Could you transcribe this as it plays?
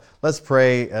Let's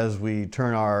pray as we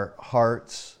turn our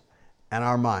hearts and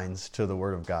our minds to the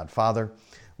Word of God. Father,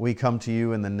 we come to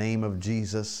you in the name of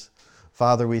Jesus.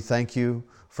 Father, we thank you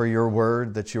for your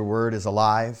Word, that your Word is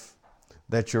alive,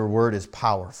 that your Word is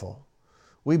powerful.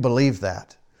 We believe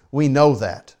that. We know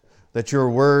that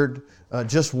your Word,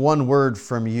 just one word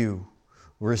from you,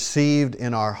 received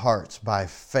in our hearts by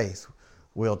faith,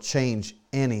 will change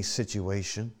any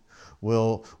situation.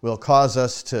 Will cause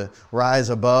us to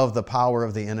rise above the power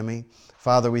of the enemy.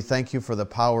 Father, we thank you for the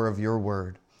power of your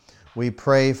word. We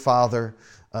pray, Father,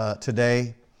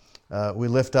 today, we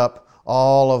lift up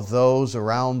all of those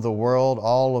around the world,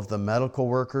 all of the medical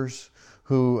workers,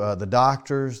 who the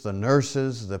doctors, the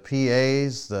nurses, the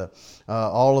PAs,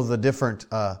 all of the different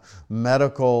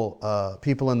medical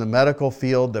people in the medical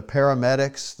field, the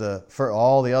paramedics, for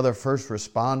all the other first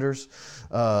responders,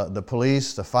 the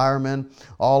police, the firemen,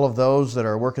 all of those that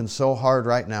are working so hard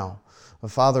right now.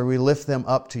 Father, we lift them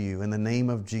up to you in the name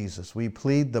of Jesus. We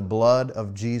plead the blood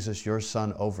of Jesus, your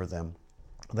Son, over them,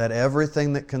 that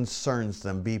everything that concerns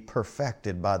them be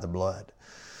perfected by the blood.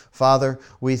 Father,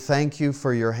 we thank you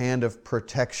for your hand of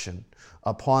protection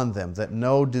upon them, that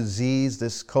no disease,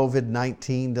 this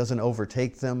COVID-19 doesn't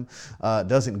overtake them,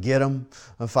 doesn't get them.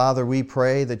 Father, we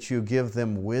pray that you give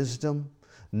them wisdom,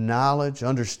 knowledge,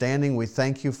 understanding. We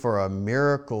thank you for a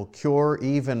miracle cure,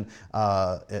 even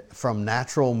from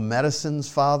natural medicines,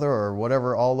 Father, or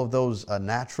whatever all of those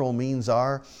natural means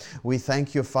are. We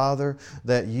thank you, Father,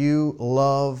 that you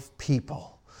love people,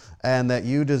 and that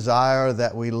you desire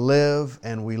that we live,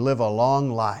 and we live a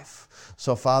long life.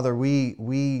 So, Father,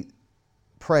 we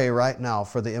pray right now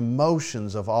for the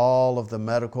emotions of all of the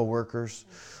medical workers.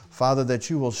 Father,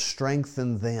 that you will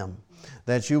strengthen them,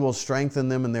 that you will strengthen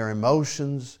them in their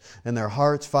emotions and their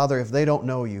hearts. Father, if they don't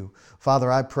know you,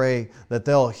 Father, I pray that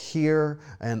they'll hear,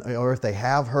 or if they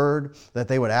have heard, that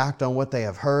they would act on what they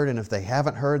have heard. And if they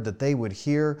haven't heard, that they would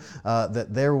hear,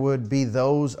 that there would be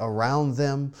those around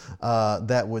them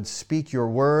that would speak your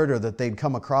word, or that they'd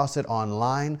come across it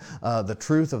online, the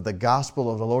truth of the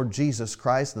gospel of the Lord Jesus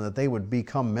Christ, and that they would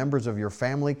become members of your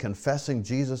family, confessing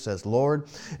Jesus as Lord.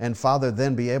 And Father,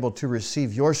 then be able to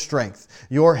receive your strength,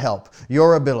 your help,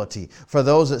 your ability. For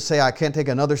those that say, I can't take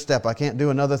another step, I can't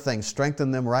do another thing, strengthen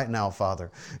them right now,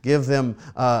 Father. Give them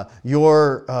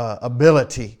your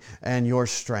ability and your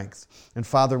strength. And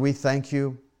Father, we thank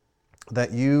you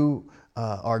that you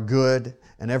are good,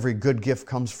 and every good gift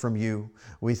comes from you.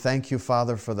 We thank you,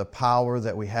 Father, for the power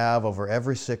that we have over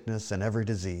every sickness and every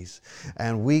disease.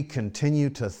 And we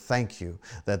continue to thank you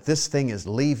that this thing is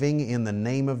leaving in the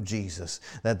name of Jesus.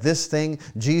 That this thing,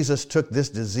 Jesus took this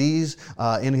disease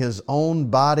in his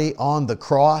own body on the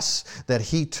cross. That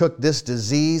he took this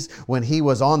disease when he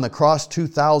was on the cross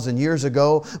 2,000 years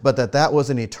ago, but that was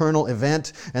an eternal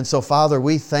event. And so, Father,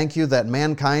 we thank you that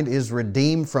mankind is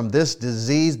redeemed from this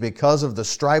disease because of the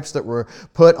stripes that were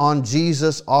put on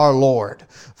Jesus our Lord.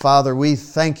 Father, we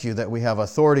thank you that we have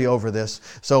authority over this.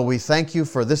 So we thank you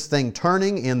for this thing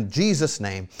turning in Jesus'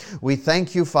 name. We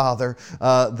thank you, Father,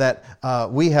 that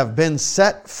we have been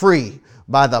set free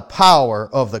by the power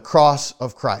of the cross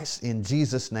of Christ. In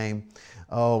Jesus' name,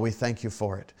 oh, we thank you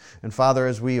for it. And Father,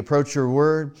 as we approach your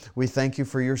word, we thank you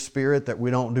for your Spirit, that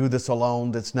we don't do this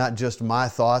alone. That's not just my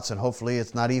thoughts, and hopefully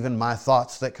it's not even my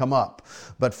thoughts that come up.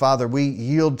 But Father, we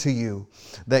yield to you,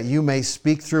 that you may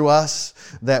speak through us,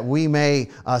 that we may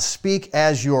speak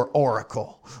as your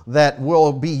oracle, that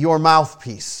will be your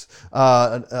mouthpiece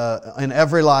in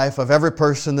every life of every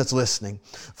person that's listening.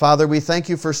 Father, we thank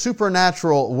you for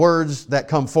supernatural words that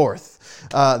come forth,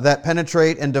 that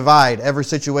penetrate and divide every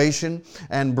situation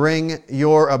and bring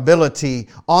your ability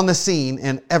on the scene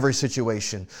in every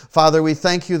situation. Father, we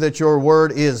thank you that your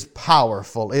word is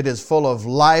powerful. It is full of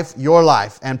life,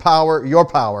 and power, your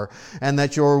power, and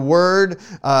that your word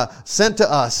sent to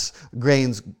us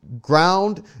gains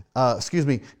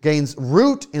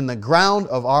root in the ground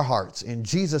of our hearts. In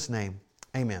Jesus' name,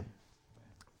 amen.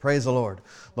 Praise the Lord.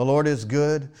 The Lord is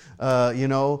good.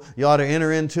 You ought to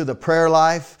enter into the prayer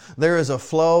life. There is a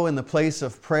flow in the place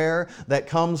of prayer that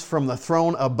comes from the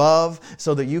throne above,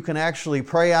 so that you can actually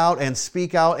pray out and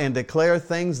speak out and declare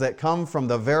things that come from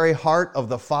the very heart of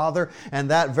the Father. And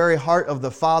that very heart of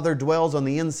the Father dwells on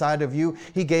the inside of you.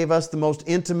 He gave us the most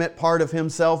intimate part of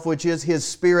Himself, which is His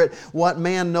Spirit. What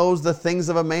man knows the things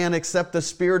of a man except the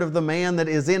Spirit of the man that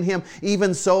is in him?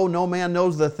 Even so, no man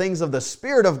knows the things of the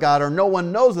Spirit of God, or no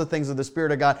one knows the things of the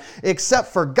Spirit of God, except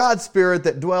for God's Spirit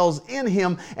that dwells in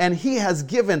him, and He has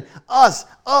given us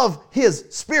of His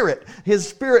Spirit. His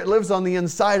Spirit lives on the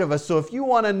inside of us. So if you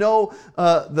want to know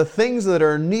the things that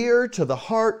are near to the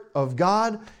heart of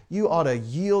God, You ought to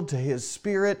yield to His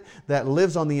Spirit that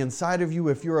lives on the inside of you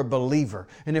if you're a believer.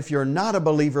 And if you're not a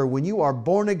believer, when you are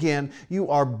born again, you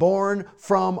are born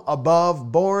from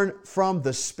above, born from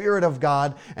the Spirit of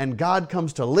God, and God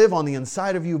comes to live on the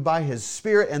inside of you by His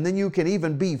Spirit, and then you can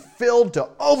even be filled to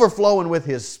overflowing with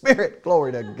His Spirit.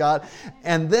 Glory to God.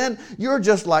 And then you're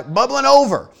just like bubbling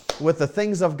over with the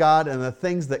things of God and the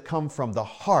things that come from the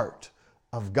heart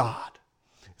of God.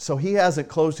 So He hasn't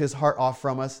closed His heart off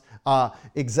from us.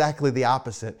 Exactly the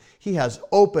opposite. He has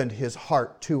opened His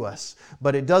heart to us.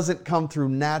 But it doesn't come through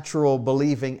natural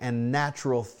believing and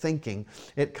natural thinking.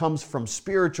 It comes from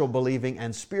spiritual believing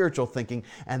and spiritual thinking.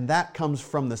 And that comes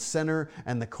from the center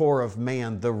and the core of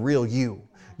man, the real you.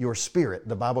 Your spirit.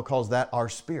 The Bible calls that our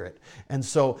spirit. And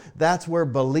so that's where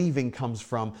believing comes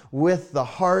from. With the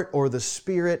heart or the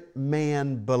spirit,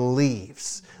 man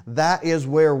believes. That is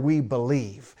where we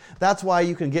believe. That's why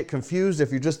you can get confused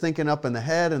if you're just thinking up in the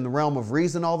head in the realm of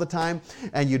reason all the time,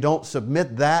 and you don't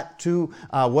submit that to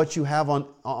what you have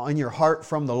on your heart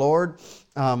from the Lord.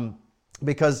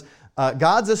 Because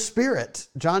God's a spirit.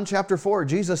 John chapter 4,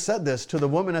 Jesus said this to the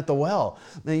woman at the well.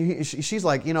 And she's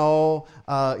like, you want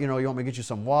me to get you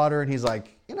some water? And He's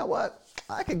like, you know what?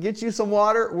 I could get you some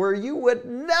water where you would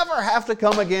never have to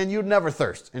come again. You'd never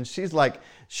thirst. And she's like,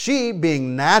 she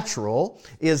being natural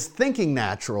is thinking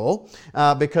natural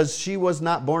because she was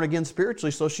not born again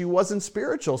spiritually. So she wasn't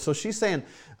spiritual. So she's saying,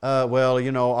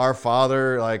 our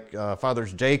father,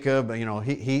 father's Jacob,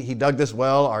 he dug this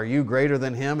well. Are you greater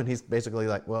than him? And he's basically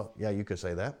like, well, yeah, you could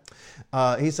say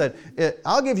that. He said,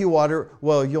 I'll give you water.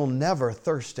 Well, you'll never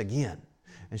thirst again.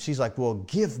 And she's like, well,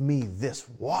 give me this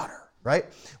water. Right?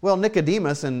 Well,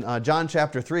 Nicodemus in John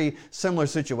chapter 3, similar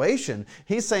situation.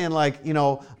 He's saying how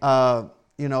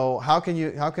can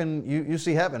you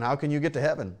see heaven? How can you get to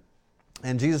heaven?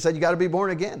 And Jesus said, you got to be born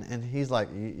again. And he's like,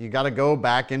 you got to go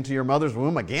back into your mother's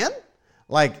womb again?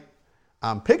 Like,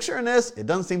 I'm picturing this. It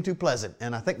doesn't seem too pleasant.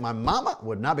 And I think my mama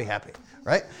would not be happy.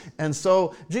 Right? And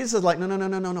so Jesus is like,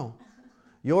 no.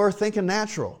 You're thinking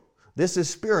natural. This is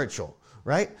spiritual.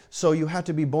 Right? So you have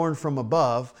to be born from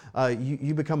above.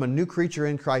 You become a new creature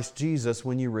in Christ Jesus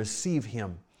when you receive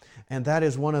Him. And that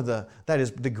is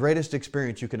the greatest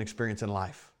experience you can experience in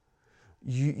life.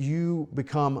 You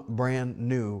become brand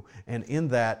new. And in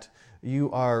that,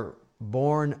 you are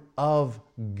born of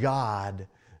God.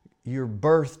 You're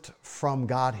birthed from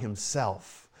God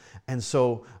Himself. And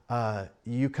so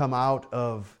you come out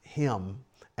of Him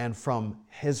and from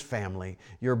His family.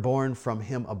 You're born from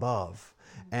Him above.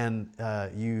 And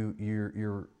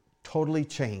you're totally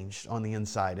changed on the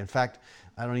inside. In fact,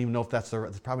 I don't even know if that's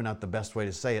probably not the best way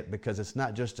to say it, because it's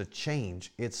not just a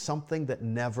change. It's something that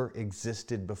never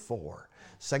existed before.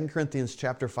 2 Corinthians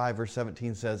chapter 5, verse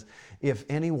 17 says, if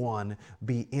anyone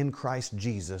be in Christ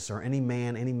Jesus, or any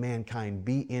man, any mankind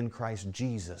be in Christ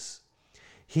Jesus,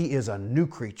 he is a new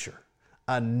creature.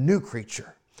 A new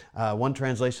creature. One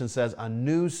translation says, a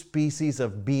new species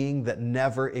of being that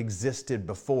never existed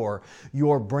before.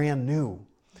 You're brand new.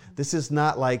 This is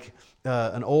not like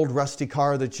an old rusty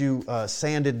car that you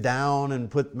sanded down and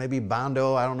put maybe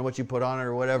Bondo, I don't know what you put on it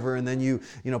or whatever, and then you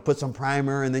put some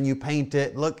primer and then you paint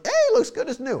it. Look, hey, it looks good,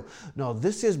 it's new. No,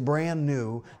 this is brand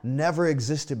new, never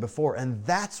existed before. And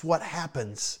that's what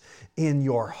happens in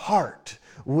your heart.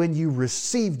 When you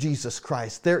receive Jesus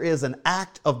Christ, there is an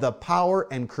act of the power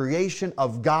and creation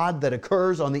of God that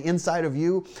occurs on the inside of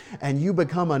you, and you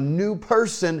become a new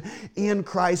person in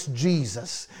Christ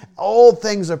Jesus. Old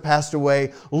things are passed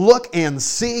away. Look and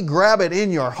see, grab it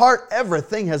in your heart.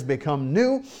 Everything has become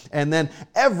new, and then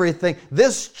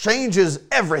this changes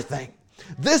everything.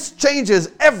 This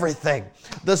changes everything.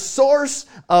 The source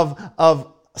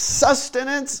of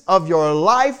sustenance of your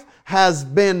life has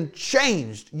been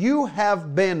changed. You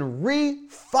have been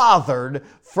refathered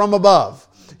from above.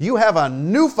 You have a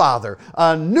new father,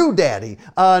 a new daddy,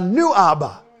 a new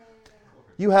Abba.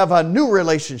 You have a new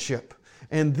relationship.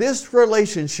 And this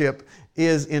relationship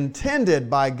is intended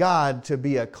by God to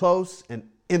be a close and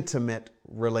intimate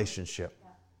relationship.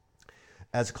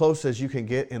 As close as you can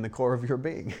get in the core of your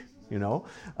being,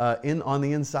 on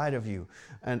the inside of you.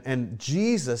 And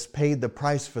Jesus paid the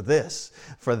price for this,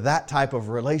 for that type of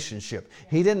relationship.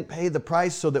 He didn't pay the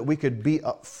price so that we could be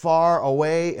far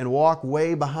away and walk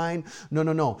way behind.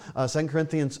 No. 2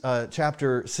 Corinthians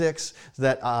chapter 6,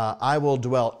 that I will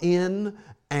dwell in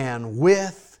and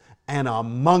with and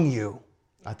among you.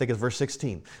 I think it's verse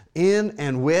 16. In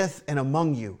and with and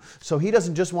among you. So He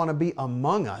doesn't just want to be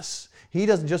among us. He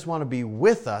doesn't just want to be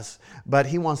with us, but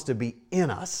He wants to be in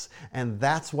us. And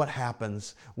that's what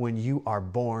happens when you are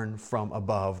born from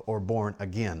above or born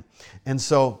again. And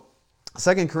so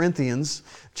 2 Corinthians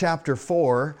chapter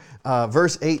 4,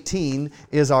 verse 18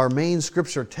 is our main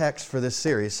scripture text for this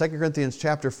series. 2 Corinthians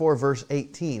chapter 4, verse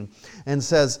 18, and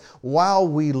says, while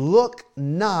we look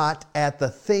not at the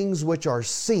things which are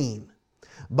seen,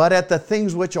 but at the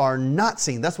things which are not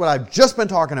seen. That's what I've just been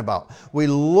talking about. We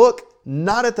look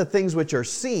not at the things which are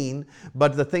seen,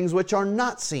 but the things which are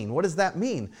not seen. What does that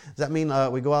mean? Does that mean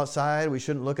we go outside, we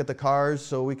shouldn't look at the cars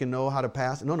so we can know how to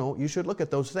pass? No, you should look at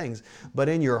those things. But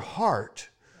in your heart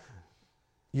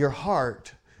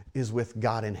is with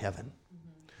God in heaven.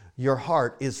 Your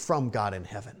heart is from God in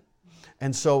heaven.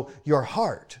 And so your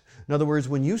heart, in other words,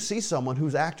 when you see someone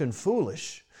who's acting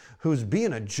foolish, who's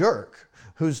being a jerk,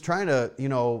 who's trying to,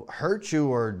 hurt you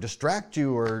or distract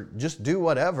you or just do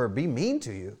whatever, be mean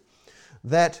to you,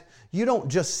 that you don't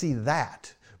just see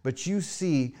that, but you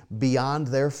see beyond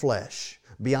their flesh,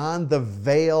 beyond the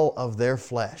veil of their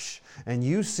flesh, and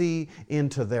you see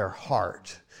into their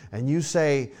heart, and you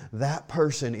say, that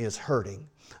person is hurting.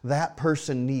 That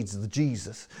person needs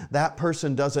Jesus. That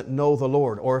person doesn't know the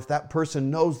Lord. Or if that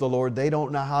person knows the Lord, they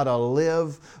don't know how to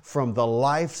live from the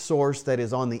life source that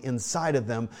is on the inside of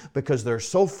them because they're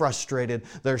so frustrated,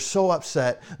 they're so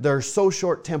upset, they're so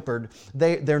short-tempered,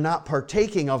 they're not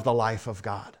partaking of the life of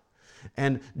God.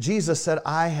 And Jesus said,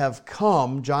 I have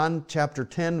come, John chapter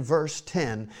 10, verse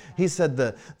 10, he said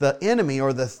the enemy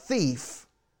or the thief,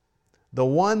 the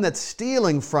one that's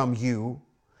stealing from you,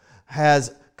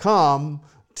 has come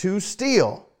to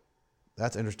steal.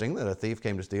 That's interesting that a thief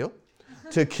came to steal.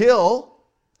 To kill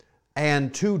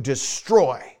and to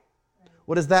destroy.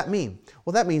 What does that mean?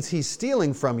 Well, that means he's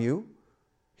stealing from you.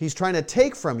 He's trying to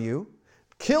take from you,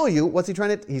 kill you. What's he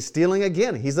trying to? He's stealing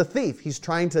again. He's a thief. He's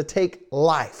trying to take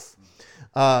life.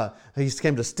 He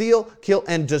came to steal, kill,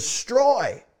 and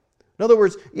destroy. In other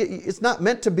words, it's not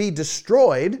meant to be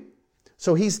destroyed.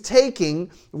 So he's taking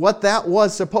what that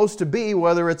was supposed to be,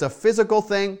 whether it's a physical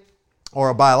thing, or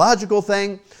a biological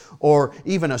thing, or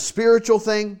even a spiritual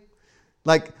thing.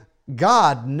 Like,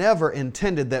 God never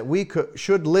intended that we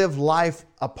should live life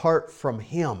apart from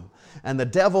Him. And the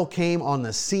devil came on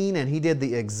the scene and he did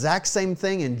the exact same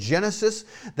thing in Genesis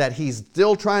that he's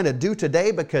still trying to do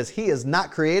today because he is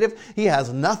not creative. He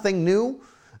has nothing new.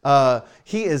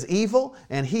 He is evil,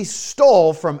 and he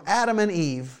stole from Adam and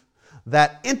Eve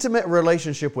that intimate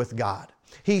relationship with God.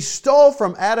 He stole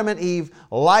from Adam and Eve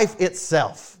life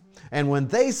itself. And when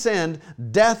they sinned,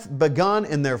 death begun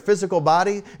in their physical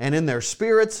body and in their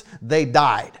spirits. They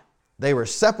died. They were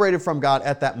separated from God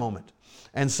at that moment.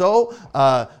 And so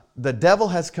the devil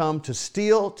has come to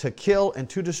steal, to kill, and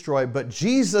to destroy. But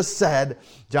Jesus said,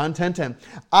 John 10:10,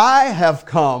 I have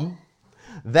come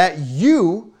that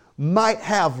you might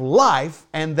have life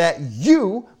and that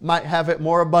you might have it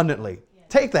more abundantly. Yes.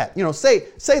 Take that.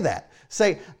 Say that.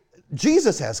 Say,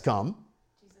 Jesus has come,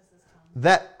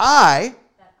 that I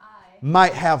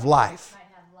might have life.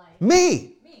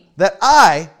 Me. That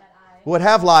I would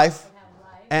have life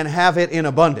and have it in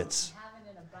abundance.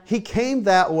 He came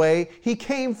that way. He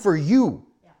came for you.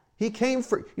 He came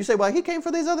for, you say, well, He came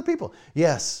for these other people.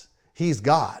 Yes, He's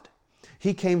God.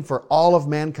 He came for all of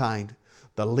mankind,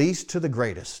 the least to the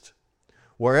greatest,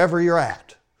 wherever you're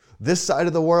at, this side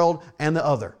of the world and the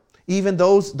other. Even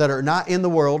those that are not in the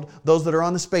world, those that are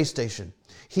on the space station.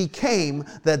 He came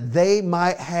that they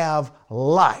might have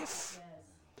life.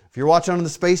 If you're watching on the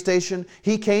space station,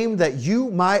 He came that you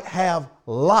might have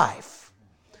life.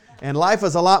 And life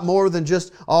is a lot more than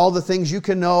just all the things you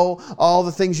can know, all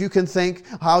the things you can think,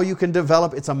 how you can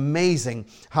develop. It's amazing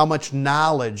how much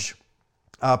knowledge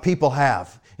people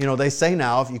have. They say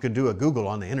now, if you could do a Google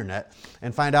on the internet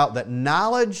and find out that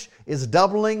knowledge is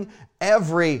doubling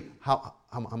every, how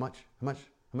much?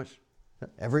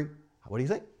 Every, what do you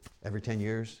think? Every 10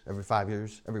 years, every 5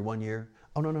 years, every 1 year?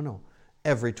 Oh, no.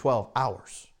 Every 12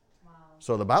 hours.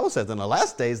 So the Bible says in the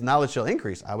last days, knowledge shall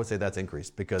increase. I would say that's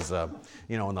increased because,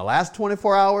 in the last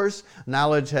 24 hours,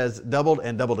 knowledge has doubled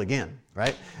and doubled again,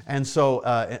 right? And so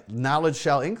knowledge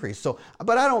shall increase. So,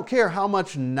 but I don't care how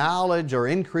much knowledge or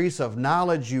increase of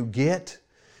knowledge you get.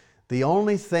 The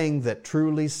only thing that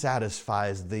truly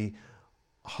satisfies the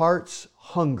heart's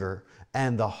hunger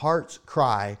and the heart's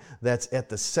cry that's at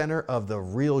the center of the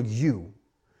real you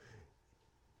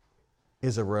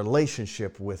is a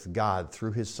relationship with God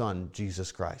through His Son,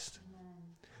 Jesus Christ. Amen.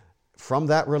 From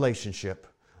that relationship,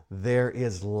 there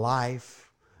is life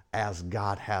as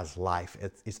God has life.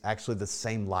 It's actually the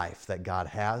same life that God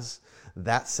has.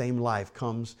 That same life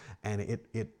comes and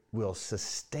it will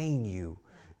sustain you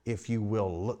if you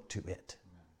will look to it.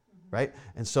 Right?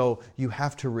 And so you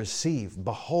have to receive,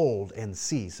 behold, and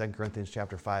see. 2 Corinthians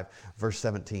chapter 5, verse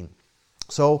 17.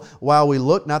 So while we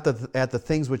look not at the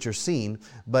things which are seen,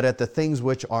 but at the things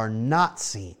which are not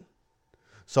seen.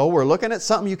 So we're looking at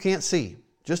something you can't see.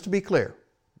 Just to be clear.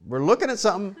 We're looking at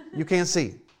something you can't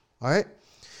see. All right?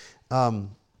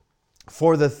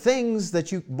 For the things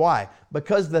that you... Why?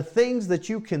 Because the things that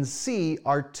you can see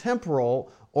are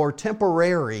temporal or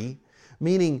temporary,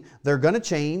 meaning they're going to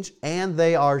change and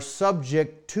they are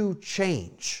subject to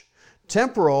change.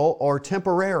 Temporal or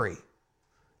temporary.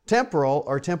 Temporal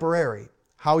or temporary.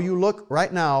 How you look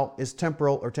right now is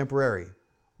temporal or temporary,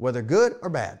 whether good or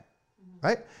bad,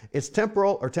 right? It's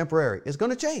temporal or temporary. It's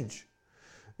going to change.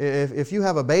 If you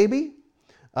have a baby,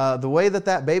 the way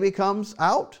that baby comes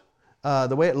out,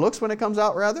 the way it looks when it comes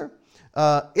out, rather,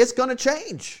 it's going to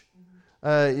change.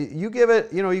 You give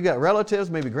it, you got relatives,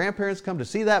 maybe grandparents come to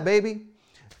see that baby,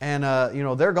 and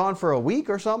they're gone for a week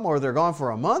or something, or they're gone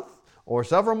for a month or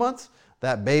several months.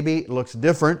 That baby looks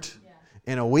different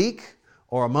in a week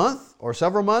or a month or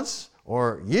several months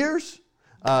or years.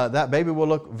 That baby will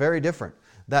look very different.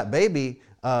 That baby,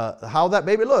 how that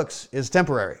baby looks is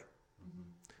temporary.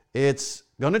 It's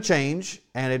going to change,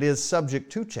 and it is subject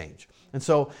to change. And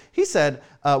so he said,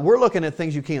 we're looking at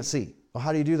things you can't see. Well,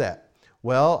 how do you do that?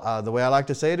 Well, the way I like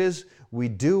to say it is, we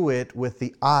do it with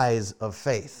the eyes of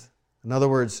faith. In other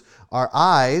words, our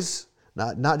eyes,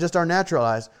 not just our natural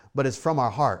eyes, but it's from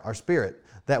our heart, our spirit,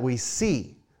 that we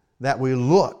see, that we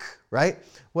look, right?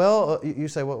 Well, you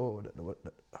say,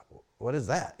 what is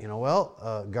that?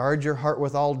 Guard your heart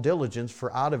with all diligence,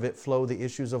 for out of it flow the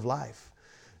issues of life.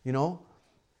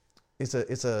 It's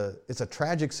a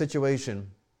tragic situation.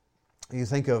 You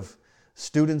think of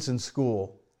students in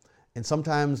school, and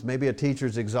sometimes maybe a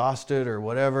teacher's exhausted or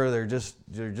whatever. They're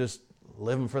just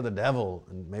living for the devil,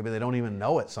 and maybe they don't even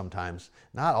know it sometimes.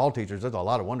 Not all teachers. There's a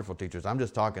lot of wonderful teachers. I'm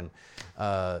just talking,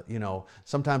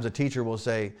 sometimes a teacher will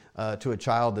say to a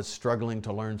child that's struggling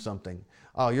to learn something,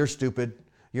 "Oh, you're stupid.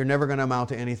 You're never going to amount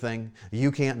to anything.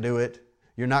 You can't do it.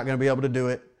 You're not going to be able to do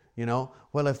it."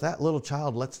 Well, if that little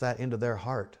child lets that into their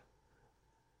heart,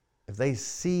 if they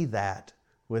see that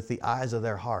with the eyes of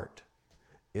their heart,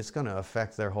 it's going to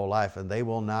affect their whole life, and they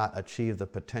will not achieve the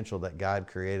potential that God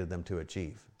created them to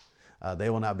achieve. They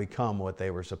will not become what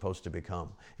they were supposed to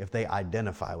become if they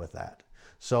identify with that.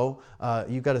 So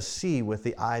you've got to see with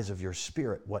the eyes of your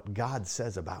spirit what God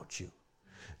says about you.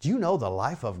 Do you know the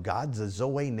life of God, the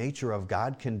Zoe nature of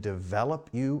God, can develop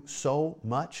you so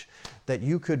much that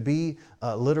you could be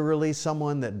literally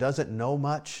someone that doesn't know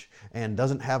much and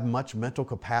doesn't have much mental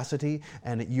capacity,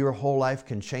 and your whole life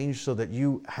can change so that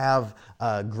you have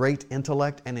great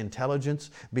intellect and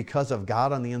intelligence because of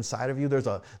God on the inside of you?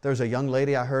 There's a young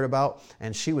lady I heard about,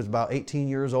 and she was about 18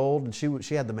 years old, and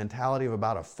she had the mentality of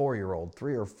about a 4-year-old,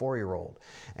 3 or 4-year-old.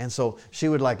 And so she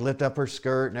would lift up her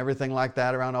skirt and everything like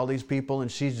that around all these people,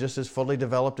 and she's just as fully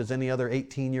developed as any other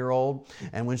 18-year-old.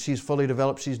 And when she's fully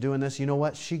developed, she's doing this. You know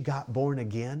what? She got born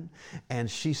again, and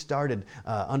she started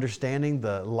understanding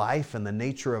the life and the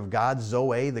nature of God,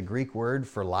 Zoe, the Greek word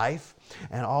for life.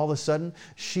 And all of a sudden,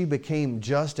 she became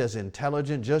just as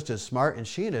intelligent, just as smart, and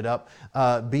she ended up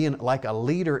being like a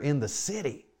leader in the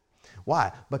city.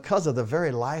 Why? Because of the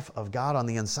very life of God on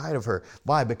the inside of her.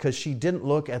 Why? Because she didn't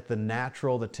look at the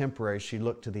natural, the temporary. She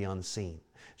looked to the unseen.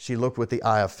 She looked with the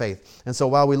eye of faith. And so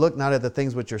while we look not at the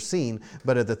things which are seen,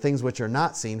 but at the things which are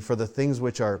not seen, for the things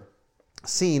which are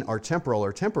seen are temporal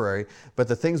or temporary, but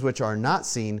the things which are not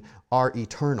seen are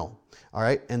eternal. All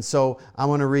right? And so I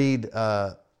want to read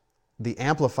the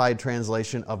Amplified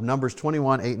translation of Numbers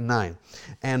 21, 8 and 9.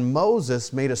 "And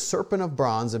Moses made a serpent of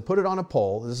bronze and put it on a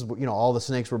pole." This is, all the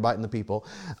snakes were biting the people.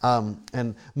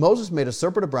 "And Moses made a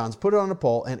serpent of bronze, put it on a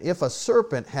pole, and if a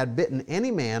serpent had bitten any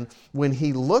man, when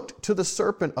he looked to the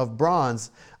serpent of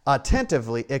bronze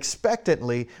attentively,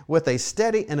 expectantly, with a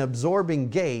steady and absorbing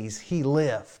gaze, he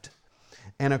lived."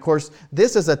 And of course,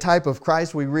 this is a type of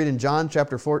Christ. We read in John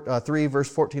chapter 3, verse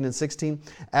 14 and 16,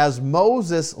 "As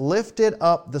Moses lifted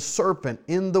up the serpent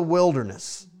in the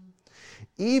wilderness,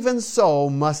 even so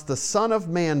must the Son of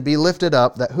Man be lifted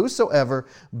up, that whosoever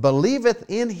believeth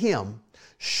in him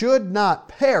should not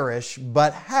perish,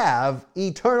 but have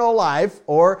eternal life,"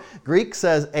 or Greek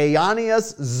says,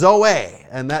 aionios Zoe.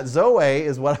 And that Zoe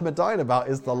is what I've been talking about,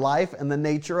 is the life and the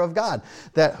nature of God.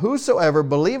 "That whosoever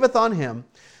believeth on him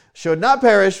should not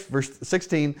perish," verse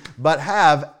 16, "but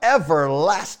have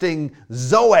everlasting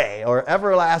Zoe," or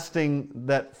everlasting,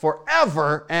 that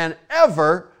forever and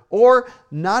ever, or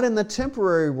not in the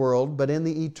temporary world, but in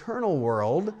the eternal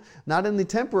world, not in the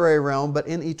temporary realm, but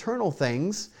in eternal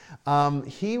things,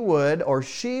 he would or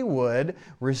she would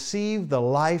receive the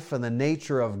life and the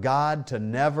nature of God to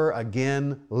never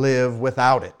again live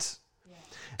without it.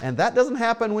 And that doesn't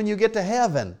happen when you get to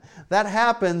heaven. That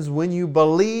happens when you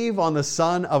believe on the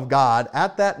Son of God.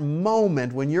 At that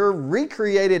moment, when you're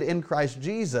recreated in Christ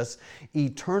Jesus,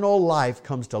 eternal life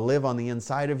comes to live on the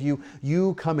inside of you.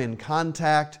 You come in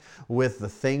contact with the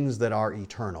things that are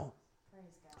eternal.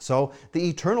 So the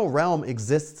eternal realm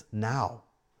exists now.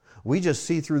 We just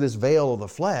see through this veil of the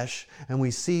flesh and we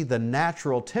see the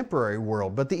natural temporary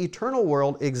world. But the eternal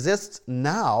world exists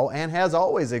now and has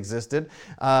always existed.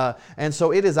 And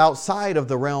so it is outside of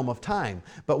the realm of time.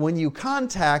 But when you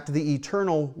contact the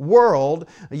eternal world,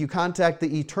 you contact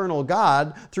the eternal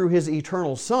God through His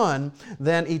eternal Son,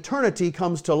 then eternity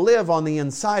comes to live on the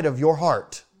inside of your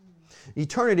heart.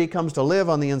 Eternity comes to live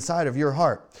on the inside of your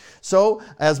heart. So,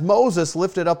 as Moses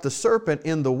lifted up the serpent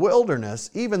in the wilderness,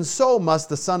 even so must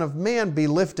the Son of Man be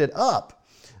lifted up,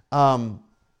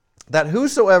 that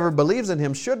whosoever believes in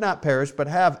Him should not perish, but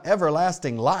have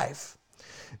everlasting life.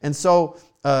 And so,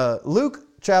 Luke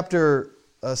chapter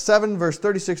 7, verse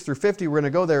 36 through 50, we're going to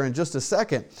go there in just a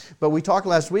second. But we talked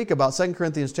last week about 2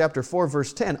 Corinthians chapter 4,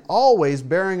 verse 10, always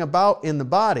bearing about in the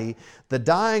body the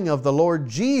dying of the Lord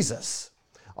Jesus.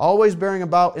 Always bearing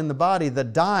about in the body the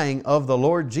dying of the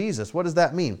Lord Jesus. What does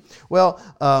that mean? Well,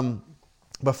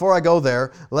 before I go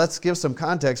there, let's give some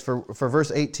context for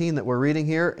verse 18 that we're reading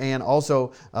here and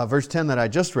also verse 10 that I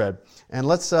just read. And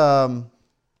let's start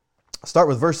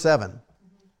with verse 7.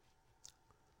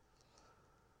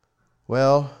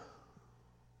 Well,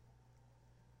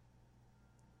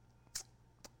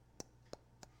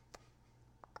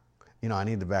 I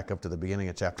need to back up to the beginning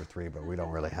of chapter 3, but we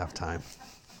don't really have time.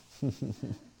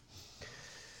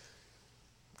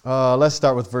 Let's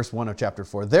start with verse 1 of chapter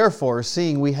 4. Therefore,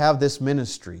 seeing we have this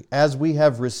ministry, as we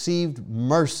have received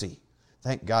mercy,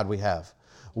 thank God we have,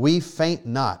 we faint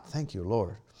not, thank you,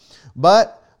 Lord,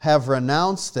 but have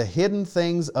renounced the hidden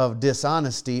things of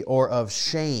dishonesty or of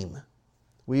shame.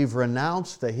 We've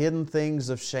renounced the hidden things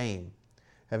of shame.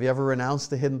 Have you ever renounced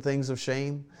the hidden things of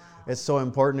shame? It's so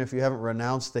important. If you haven't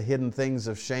renounced the hidden things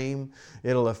of shame,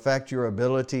 it'll affect your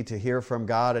ability to hear from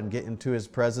God and get into His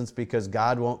presence, because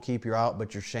God won't keep you out,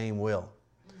 but your shame will.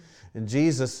 And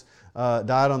Jesus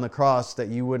died on the cross that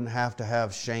you wouldn't have to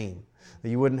have shame, that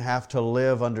you wouldn't have to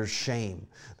live under shame,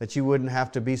 that you wouldn't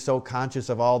have to be so conscious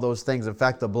of all those things. In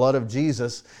fact, the blood of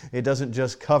Jesus, it doesn't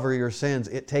just cover your sins,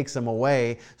 it takes them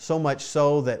away, so much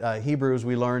so that Hebrews,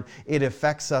 we learn, it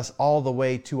affects us all the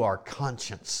way to our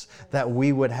conscience, that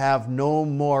we would have no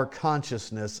more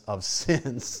consciousness of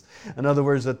sins. In other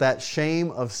words, that shame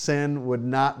of sin would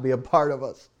not be a part of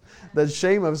us. The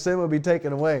shame of sin would be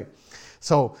taken away.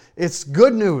 So it's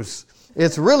good news.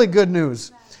 It's really good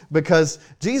news. Because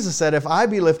Jesus said, if I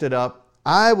be lifted up,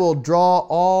 I will draw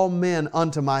all men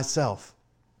unto myself.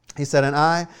 He said,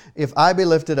 if I be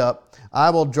lifted up, I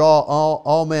will draw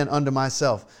all men unto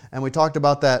myself. And we talked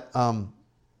about that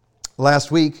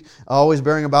last week, always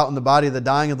bearing about in the body the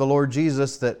dying of the Lord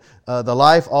Jesus, that the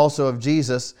life also of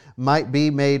Jesus might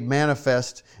be made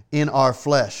manifest in our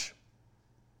flesh.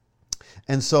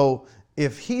 And so,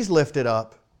 if He's lifted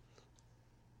up,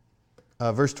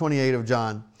 verse 28 of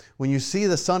John, when you see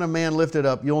the Son of Man lifted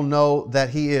up, you'll know that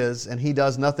He is, and He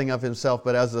does nothing of Himself,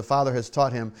 but as the Father has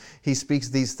taught Him, He speaks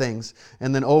these things.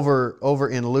 And then over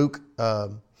in Luke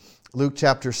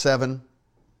chapter 7,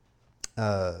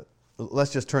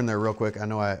 let's just turn there real quick. I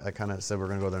know I kind of said we're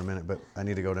going to go there in a minute, but I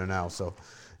need to go there now. So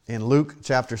in Luke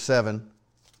chapter 7,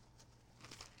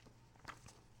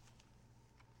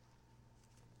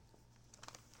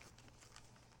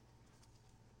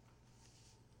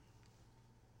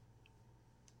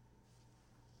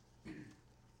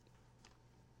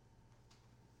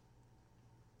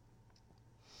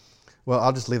 well,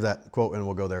 I'll just leave that quote and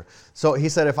we'll go there. So He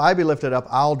said, if I be lifted up,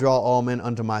 I'll draw all men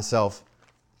unto myself.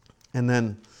 And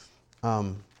then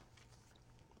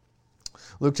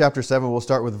Luke chapter 7, we'll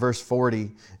start with verse 40.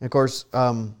 And of course,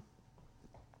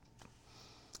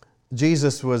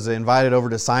 Jesus was invited over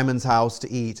to Simon's house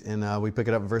to eat, and we pick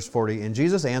it up in verse 40. And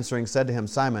Jesus answering said to him,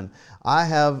 Simon, I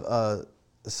have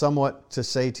somewhat to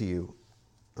say to you.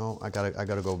 Oh, I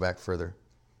gotta go back further.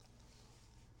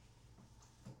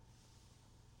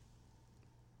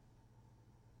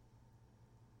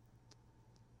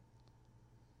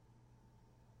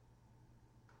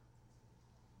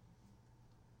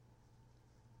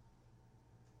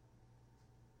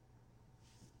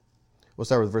 We'll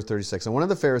start with verse 36. And one of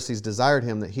the Pharisees desired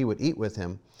him that he would eat with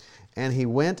him. And he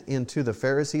went into the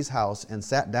Pharisee's house and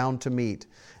sat down to meat.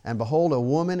 And behold, a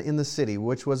woman in the city,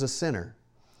 which was a sinner,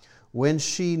 when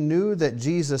she knew that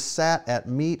Jesus sat at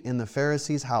meat in the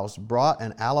Pharisee's house, brought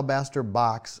an alabaster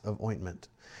box of ointment,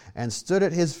 and stood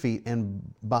at His feet, and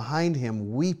behind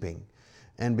Him weeping.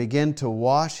 and began to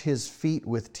wash his feet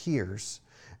with tears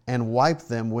and wiped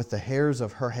them with the hairs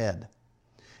of her head,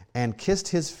 and kissed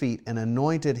his feet and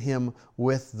anointed him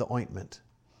with the ointment.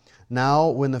 Now,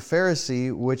 when the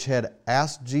Pharisee which had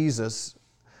asked Jesus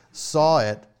saw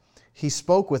it, he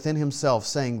spoke within himself,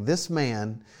 saying, This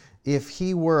man, if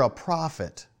he were a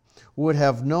prophet, would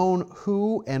have known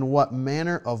who and what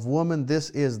manner of woman this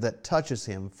is that touches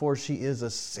him, for she is a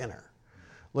sinner.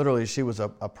 Literally, she was a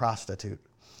prostitute.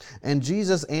 And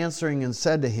Jesus answering and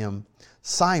said to him,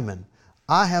 Simon,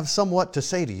 I have somewhat to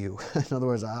say to you. In other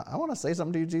words, I want to say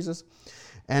something to you, Jesus.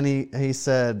 And he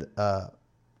said,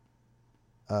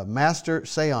 Master,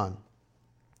 say on.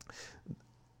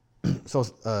 So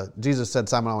Jesus said,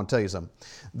 Simon, I want to tell you something.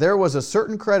 There was a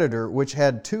certain creditor which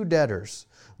had 2 debtors.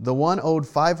 The one owed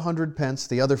 500 pence,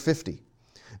 the other 50.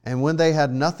 And when they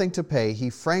had nothing to pay, he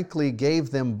frankly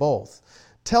gave them both.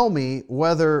 Forgave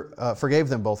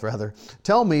them both rather.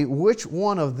 Tell me, which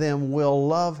one of them will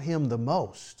love him the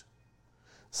most?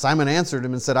 Simon answered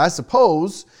him and said, I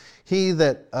suppose he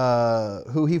that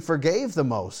who he forgave the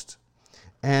most.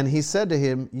 And he said to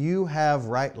him, You have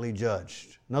rightly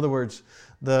judged. In other words,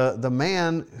 the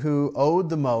man who owed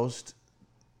the most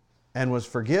and was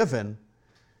forgiven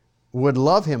would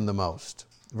love him the most.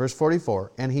 Verse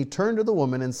 44, and he turned to the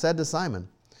woman and said to Simon,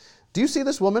 Do you see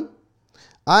this woman?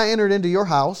 I entered into your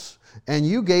house, and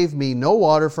you gave me no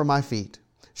water for my feet.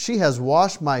 She has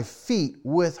washed my feet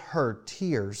with her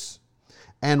tears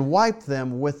and wiped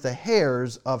them with the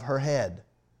hairs of her head.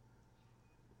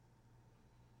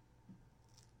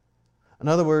 In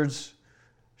other words,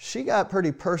 she got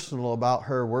pretty personal about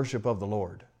her worship of the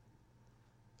Lord,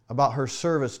 about her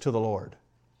service to the Lord.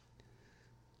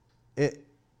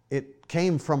 It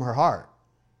came from her heart.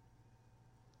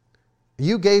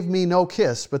 You gave me no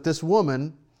kiss, but this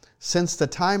woman, since the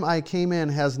time I came in,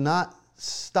 has not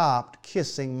stopped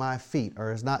kissing my feet, or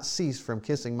has not ceased from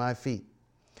kissing my feet.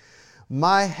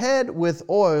 My head with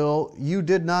oil you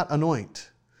did not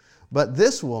anoint, but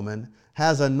this woman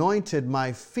has anointed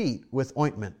my feet with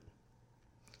ointment.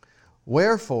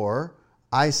 Wherefore,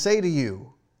 I say to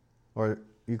you, or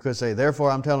you could say, therefore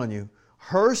I'm telling you,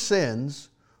 her sins,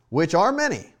 which are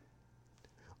many,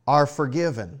 are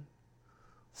forgiven.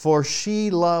 For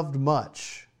she loved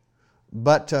much,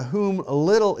 but to whom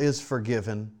little is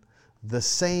forgiven, the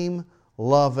same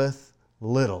loveth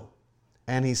little.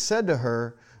 And he said to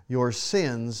her, Your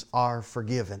sins are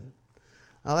forgiven.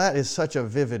 Now that is such a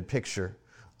vivid picture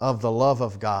of the love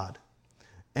of God.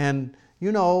 And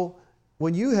you know,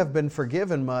 when you have been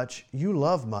forgiven much, you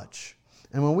love much.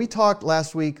 And when we talked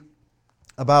last week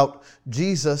about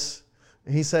Jesus,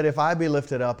 he said, if I be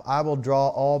lifted up, I will draw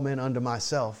all men unto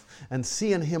myself. And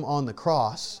seeing him on the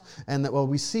cross, and that when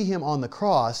we see him on the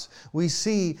cross, we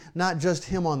see not just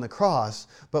him on the cross,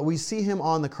 but we see him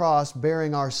on the cross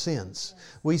bearing our sins.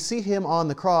 We see him on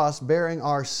the cross bearing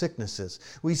our sicknesses.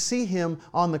 We see him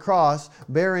on the cross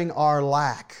bearing our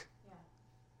lack.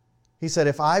 He said,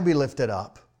 if I be lifted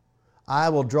up, I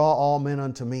will draw all men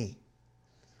unto me.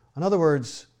 In other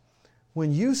words,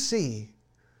 when you see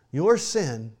your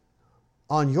sin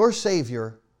on your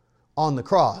Savior on the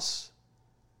cross,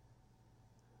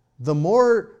 the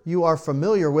more you are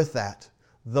familiar with that,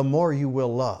 the more you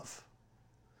will love.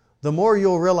 The more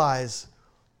you'll realize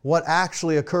what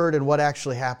actually occurred and what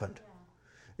actually happened.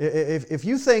 Yeah. If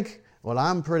you think, well,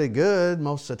 I'm pretty good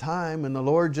most of the time and the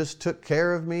Lord just took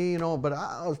care of me, but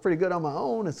I was pretty good on my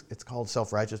own. It's called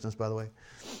self-righteousness, by the way.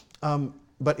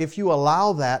 But if you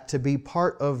allow that to be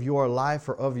part of your life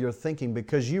or of your thinking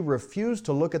because you refuse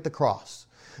to look at the cross,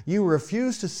 you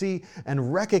refuse to see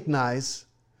and recognize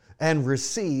and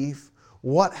receive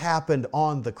what happened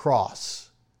on the cross,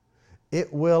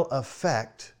 it will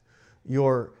affect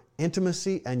your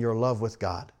intimacy and your love with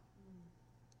God,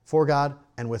 for God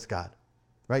and with God,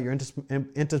 right? Your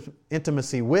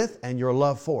intimacy with and your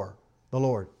love for the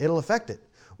Lord. It'll affect it.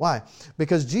 Why?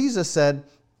 Because Jesus said,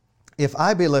 if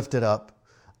I be lifted up,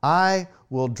 I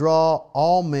will draw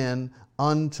all men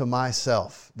unto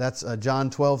myself. That's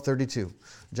John 12:32.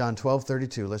 John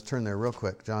 12:32. Let's turn there real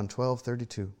quick. John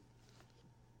 12:32.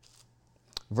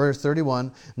 Verse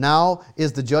 31. Now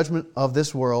is the judgment of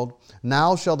this world.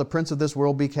 Now shall the prince of this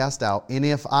world be cast out. And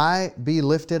if I be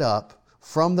lifted up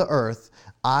from the earth,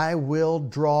 I will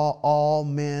draw all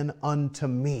men unto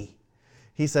me.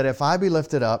 He said, if I be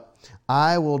lifted up,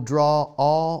 I will draw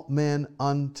all men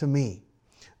unto me.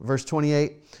 Verse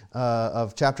 28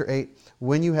 of chapter 8,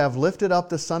 when you have lifted up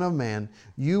the Son of Man,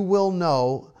 you will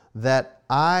know that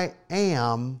I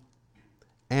am,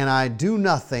 and I do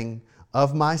nothing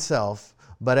of myself,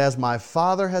 but as my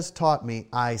Father has taught me,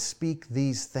 I speak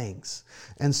these things.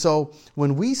 And so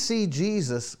when we see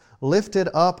Jesus lifted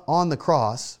up on the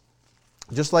cross,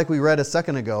 just like we read a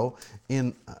second ago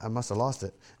in, I must have lost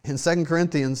it, in 2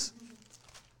 Corinthians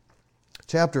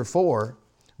chapter 4,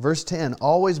 verse 10,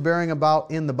 always bearing about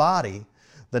in the body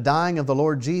the dying of the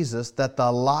Lord Jesus, that the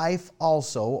life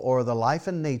also, or the life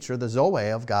and nature, the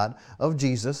Zoe of God, of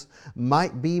Jesus,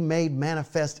 might be made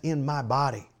manifest in my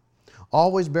body.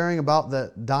 Always bearing about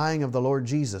the dying of the Lord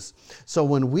Jesus. So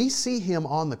when we see Him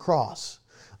on the cross,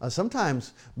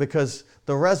 sometimes because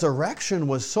the resurrection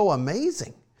was so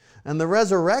amazing, and the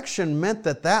resurrection meant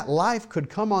that that life could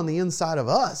come on the inside of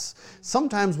us.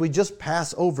 Sometimes we just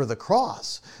pass over the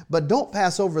cross. But don't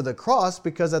pass over the cross,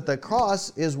 because at the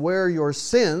cross is where your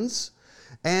sins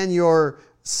and your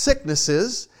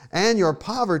sicknesses and your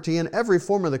poverty and every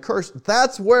form of the curse,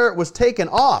 that's where it was taken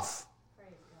off.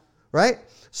 Right?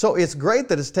 So it's great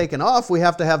that it's taken off. We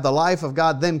have to have the life of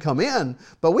God then come in,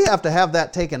 but we have to have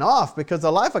that taken off, because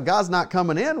the life of God's not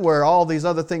coming in where all these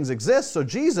other things exist. So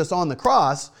Jesus on the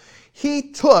cross, He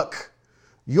took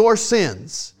your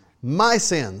sins, my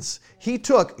sins. He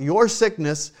took your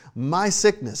sickness, my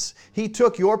sickness. He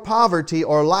took your poverty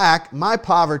or lack, my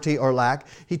poverty or lack.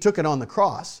 He took it on the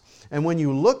cross. And when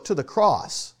you look to the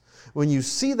cross, when you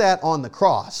see that on the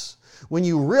cross, when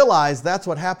you realize that's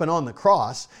what happened on the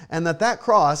cross, and that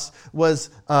cross was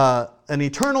an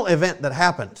eternal event that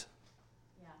happened.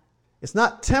 Yeah. It's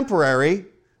not temporary.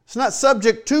 It's not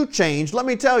subject to change. Let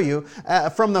me tell you,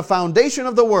 from the foundation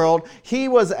of the world, He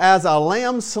was as a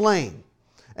lamb slain.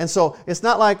 And so it's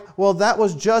not like, well, that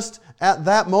was just at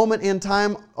that moment in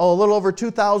time, a little over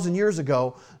 2,000 years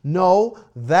ago. No,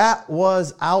 that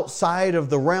was outside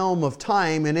of the realm of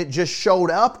time, and it just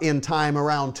showed up in time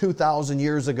around 2,000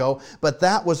 years ago. But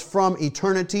that was from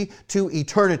eternity to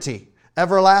eternity.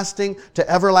 Everlasting to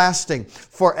everlasting.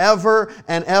 Forever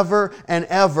and ever and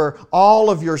ever, all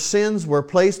of your sins were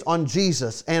placed on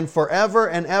Jesus. And forever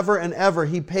and ever and ever,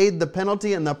 He paid the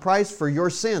penalty and the price for your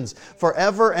sins.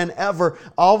 Forever and ever,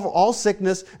 all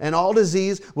sickness and all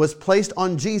disease was placed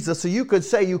on Jesus. So you could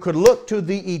say, you could look to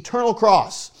the eternal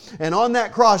cross. And on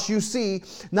that cross you see,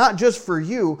 not just for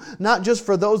you, not just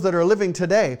for those that are living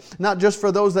today, not just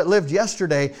for those that lived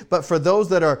yesterday, but for those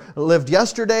that are lived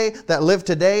yesterday, that live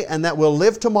today, and that will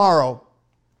live tomorrow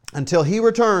until He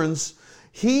returns.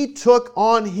 He took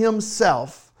on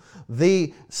Himself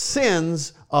the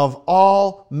sins of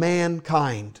all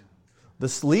mankind.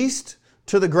 The least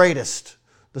to the greatest,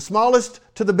 the smallest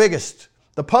to the biggest,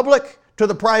 the public to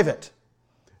the private.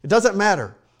 It doesn't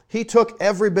matter. He took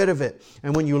every bit of it.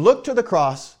 And when you look to the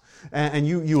cross and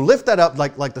you lift that up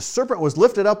like the serpent was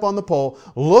lifted up on the pole,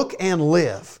 look and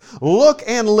live. Look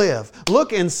and live.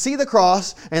 Look and see the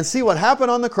cross and see what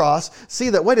happened on the cross. See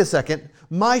that, wait a second,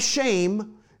 my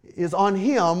shame is on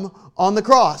Him on the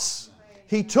cross.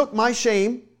 He took my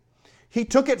shame. He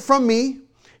took it from me.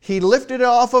 He lifted it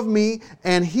off of me,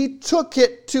 and He took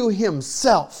it to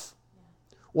Himself.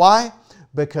 Why?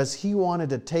 Because He wanted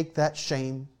to take that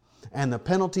shame and the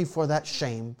penalty for that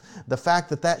shame, the fact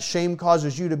that shame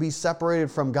causes you to be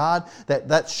separated from God,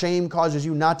 that shame causes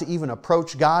you not to even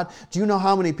approach God. Do you know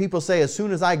how many people say, as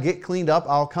soon as I get cleaned up,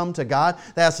 I'll come to God?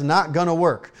 That's not going to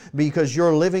work, because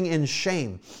you're living in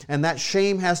shame. And that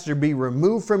shame has to be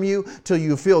removed from you till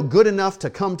you feel good enough to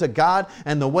come to God.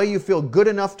 And the way you feel good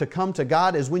enough to come to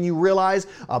God is when you realize,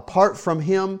 apart from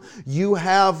Him, you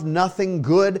have nothing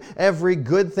good. Every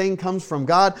good thing comes from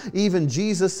God. Even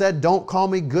Jesus said, don't call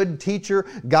me good teacher,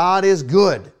 God is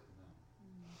good.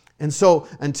 And so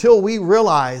until we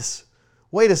realize,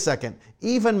 wait a second,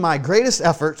 even my greatest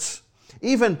efforts,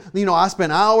 even, I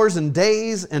spent hours and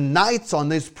days and nights on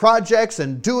these projects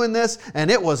and doing this,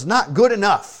 and it was not good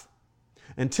enough.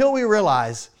 Until we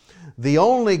realize the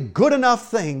only good enough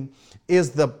thing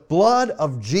is the blood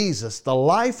of Jesus, the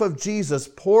life of Jesus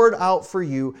poured out for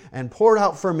you and poured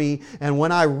out for me. And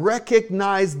when I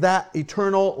recognize that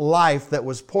eternal life that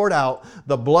was poured out,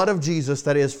 the blood of Jesus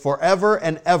that is forever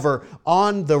and ever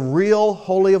on the real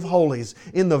Holy of Holies,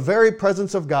 in the very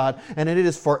presence of God, and it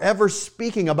is forever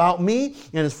speaking about me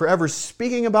and is forever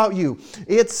speaking about you.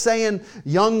 It's saying,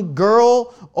 young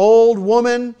girl, old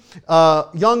woman,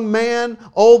 young man,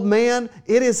 old man,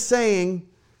 it is saying,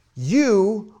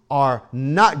 you are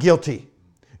not guilty.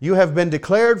 You have been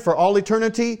declared for all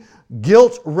eternity,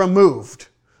 guilt removed.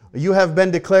 You have been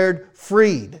declared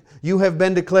freed. You have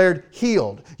been declared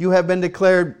healed. You have been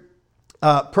declared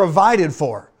provided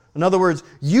for. In other words,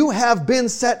 you have been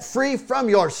set free from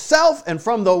yourself and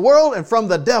from the world and from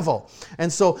the devil. And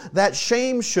so that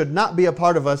shame should not be a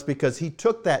part of us, because He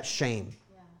took that shame.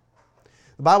 Yeah.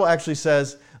 The Bible actually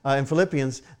says in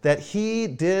Philippians that He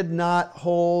did not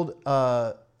hold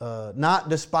not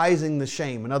despising the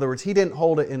shame. In other words, he didn't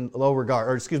hold it in low regard,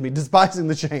 or excuse me, despising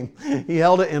the shame. He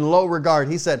held it in low regard.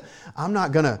 He said, I'm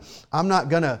not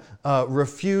gonna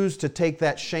refuse to take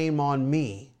that shame on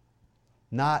me.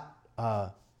 Not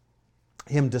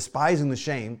him despising the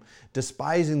shame.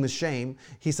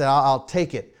 He said, I'll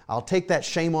take it. I'll take that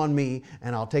shame on me,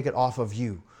 and I'll take it off of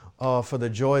you. For the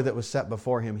joy that was set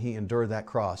before him, he endured that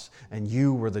cross. And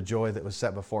you were the joy that was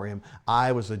set before him.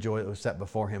 I was the joy that was set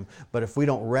before him. But if we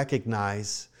don't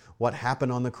recognize what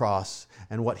happened on the cross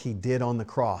and what he did on the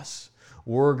cross,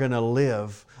 we're going to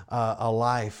live a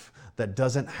life that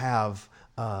doesn't have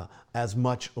as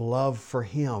much love for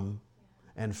him,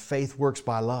 and faith works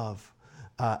by love,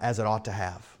 as it ought to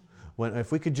have.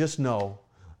 If we could just know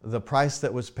the price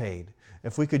that was paid,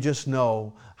 if we could just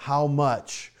know how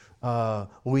much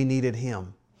we needed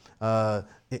him,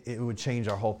 it would change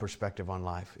our whole perspective on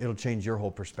life. It'll change your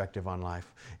whole perspective on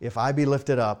life. If I be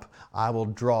lifted up, I will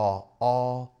draw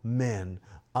all men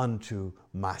unto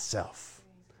myself.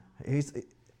 He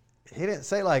didn't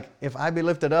say like, if I be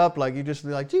lifted up, like you just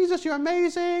be like, Jesus, you're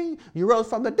amazing. You rose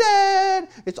from the dead.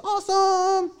 It's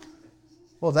awesome.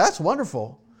 Well, that's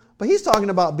wonderful. But he's talking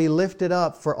about be lifted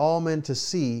up for all men to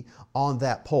see on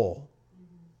that pole,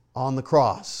 on the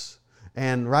cross.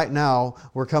 And right now,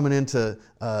 we're coming into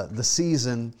the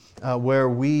season where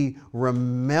we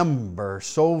remember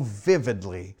so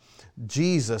vividly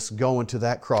Jesus going to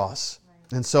that cross.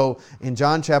 Right. And so in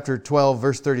John chapter 12,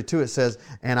 verse 32, it says,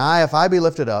 and if I be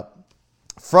lifted up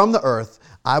from the earth,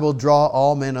 I will draw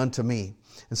all men unto me.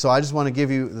 And so I just want to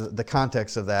give you the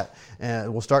context of that.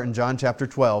 And we'll start in John chapter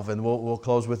 12, and we'll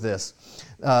close with this.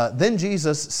 Then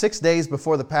Jesus, 6 days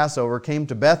before the Passover, came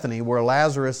to Bethany, where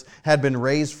Lazarus had been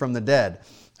raised from the dead.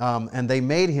 And they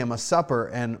made him a supper,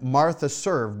 and Martha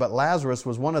served, but Lazarus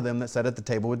was one of them that sat at the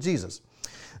table with Jesus.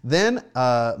 Then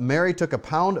Mary took a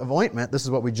pound of ointment. This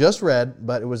is what we just read,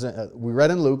 but it was we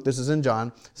read in Luke. This is in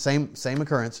John. Same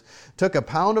occurrence. Took a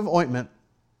pound of ointment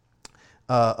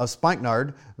of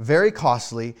spikenard, very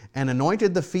costly, and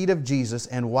anointed the feet of Jesus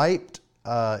and wiped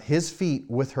his feet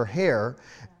with her hair,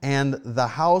 and the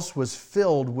house was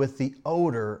filled with the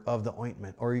odor of the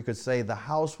ointment. Or you could say the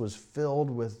house was filled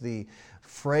with the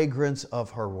fragrance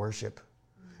of her worship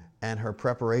and her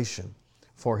preparation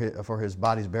for his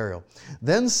body's burial.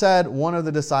 Then said one of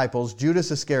the disciples,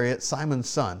 Judas Iscariot, Simon's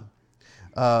son,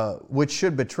 which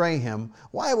should betray him,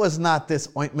 why was not this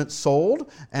ointment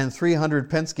sold and 300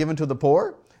 pence given to the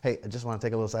poor? Hey, I just want to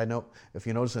take a little side note. If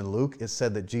you notice in Luke, it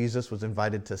said that Jesus was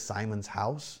invited to Simon's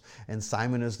house, and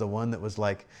Simon is the one that was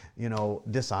like,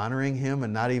 dishonoring him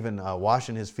and not even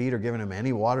washing his feet or giving him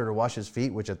any water to wash his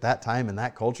feet, which at that time in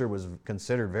that culture was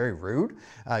considered very rude.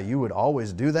 You would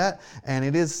always do that. And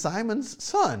it is Simon's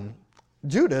son,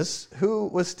 Judas, who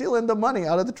was stealing the money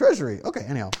out of the treasury. Okay,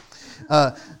 anyhow.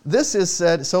 This is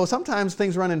said, so sometimes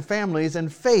things run in families,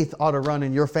 and faith ought to run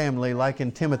in your family like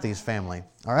in Timothy's family.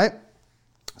 All right?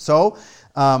 So,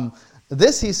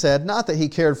 this he said, not that he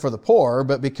cared for the poor,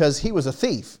 but because he was a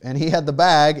thief, and he had the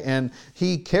bag, and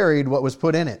he carried what was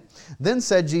put in it. Then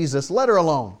said Jesus, let her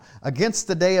alone. Against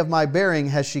the day of my burying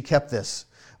has she kept this.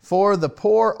 For the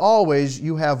poor always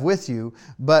you have with you,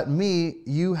 but me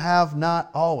you have not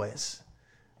always.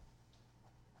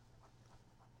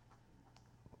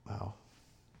 Wow.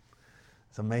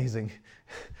 It's amazing.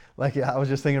 I was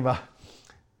just thinking about,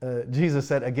 Jesus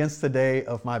said, against the day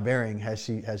of my burying has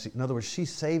she, in other words, she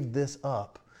saved this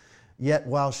up. Yet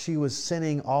while she was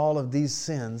sinning all of these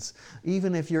sins,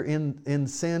 even if you're in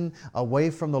sin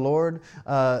away from the Lord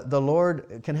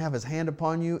can have his hand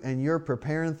upon you, and you're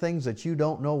preparing things that you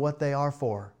don't know what they are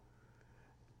for.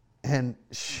 And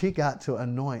she got to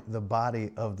anoint the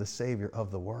body of the Savior of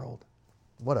the world.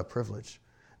 What a privilege.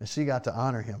 And she got to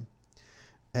honor him.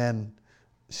 And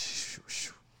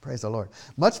praise the Lord.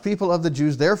 Much people of the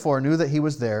Jews therefore knew that he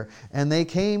was there, and they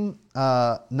came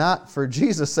not for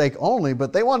Jesus' sake only,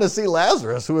 but they wanted to see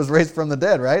Lazarus, who was raised from the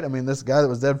dead, right? I mean, this guy that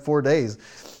was dead 4 days.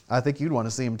 I think you'd want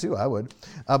to see him too, I would.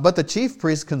 But the chief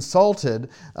priests consulted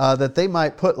that they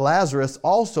might put Lazarus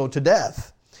also to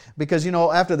death. Because,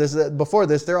 after this, before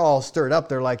this, they're all stirred up.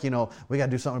 They're like, we got to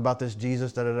do something about this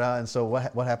Jesus, da-da-da. And so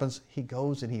what happens? He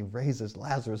goes and he raises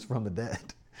Lazarus from the dead.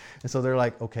 And so they're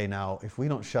like, okay, now, if we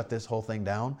don't shut this whole thing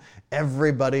down,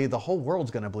 everybody, the whole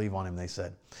world's going to believe on him, they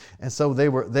said. And so they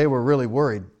were really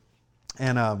worried.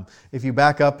 And if you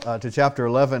back up to chapter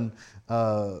 11,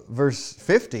 verse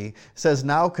 50, it says,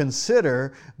 now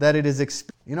consider that it is,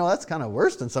 that's kind of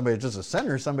worse than somebody just a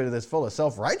sinner, somebody that's full of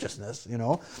self-righteousness,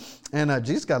 And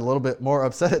Jesus got a little bit more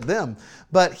upset at them.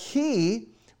 But he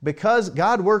because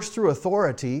God works through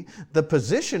authority, the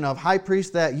position of high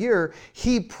priest that year,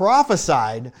 he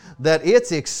prophesied that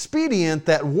it's expedient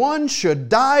that one should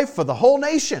die for the whole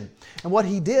nation. And what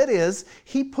he did is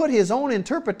he put his own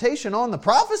interpretation on the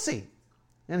prophecy.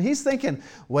 And he's thinking,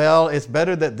 well, it's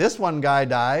better that this one guy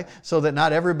die so that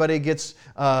not everybody gets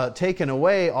taken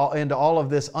away into all of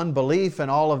this unbelief and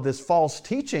all of this false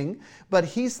teaching. But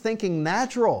he's thinking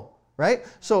natural, right?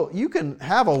 So you can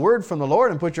have a word from the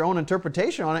Lord and put your own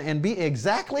interpretation on it and be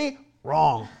exactly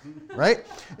wrong, right?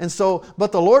 And so,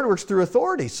 but the Lord works through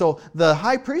authority. So the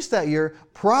high priest that year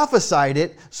prophesied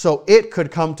it so it could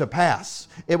come to pass.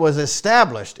 It was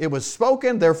established. It was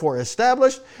spoken, therefore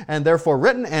established, and therefore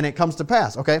written, and it comes to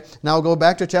pass. Okay, now we'll go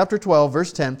back to chapter 12,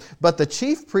 verse 10. But the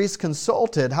chief priests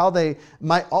consulted how they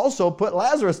might also put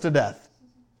Lazarus to death.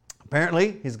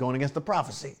 Apparently, he's going against the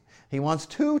prophecy. He wants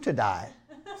two to die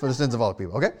for the sins of all the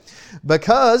people, okay?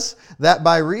 Because that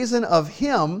by reason of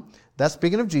him, that's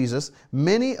speaking of Jesus,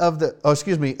 speaking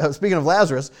of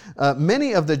Lazarus,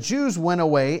 many of the Jews went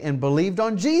away and believed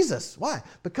on Jesus. Why?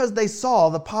 Because they saw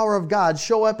the power of God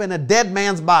show up in a dead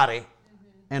man's body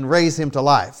and raise him to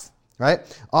life, right?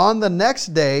 On the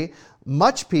next day,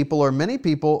 many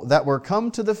people that were come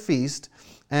to the feast,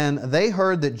 and they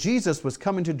heard that Jesus was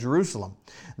coming to Jerusalem.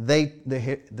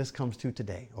 This comes to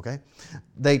today, okay?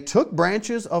 They took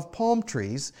branches of palm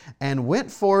trees and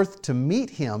went forth to meet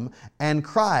him and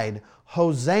cried,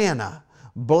 Hosanna!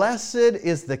 Blessed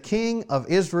is the King of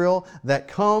Israel that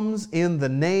comes in the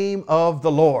name of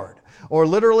the Lord. Or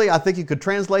literally, I think you could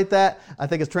translate that. I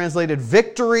think it's translated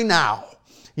victory now.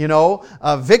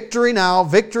 Victory now,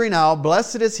 victory now.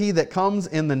 Blessed is he that comes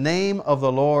in the name of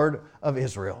the Lord of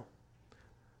Israel.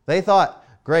 They thought,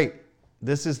 great,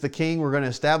 this is the king. We're going to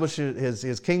establish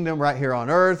his kingdom right here on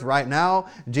earth, right now.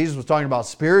 Jesus was talking about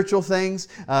spiritual things,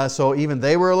 so even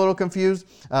they were a little confused.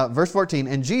 Verse 14,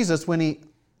 and Jesus, when he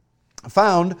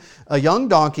found a young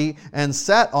donkey and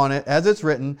sat on it, as it's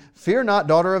written, fear not,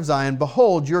 daughter of Zion,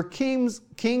 behold, your king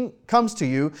comes to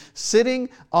you, sitting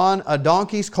on a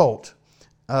donkey's colt.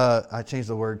 I changed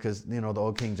the word because, the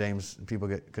old King James, people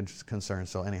get concerned.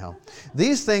 So anyhow,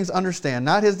 these things understand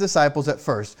not his disciples at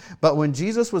first, but when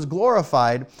Jesus was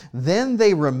glorified, then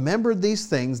they remembered these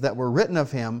things that were written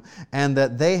of him and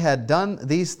that they had done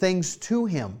these things to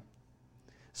him.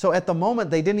 So at the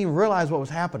moment, they didn't even realize what was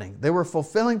happening. They were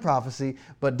fulfilling prophecy,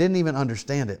 but didn't even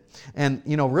understand it. And,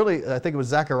 really, I think it was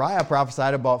Zechariah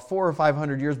prophesied about 400 or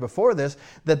 500 years before this,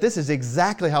 that this is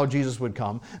exactly how Jesus would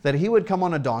come, that he would come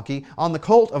on a donkey, on the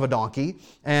colt of a donkey,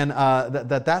 and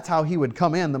that's how he would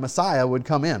come in, the Messiah would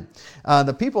come in.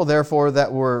 The people, therefore,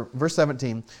 that were, verse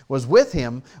 17, was with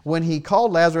him when he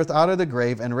called Lazarus out of the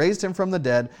grave and raised him from the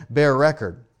dead, bear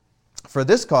record. For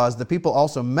this cause the people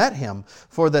also met him,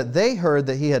 for that they heard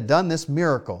that he had done this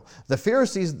miracle. The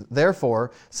Pharisees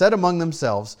therefore said among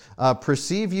themselves,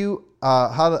 perceive you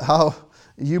how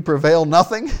you prevail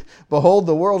nothing? Behold,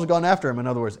 the world's gone after him. In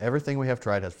other words, everything we have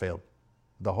tried has failed.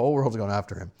 The whole world's gone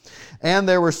after him. And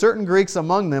there were certain Greeks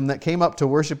among them that came up to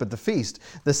worship at the feast.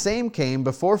 The same came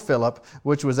before Philip,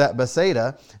 which was at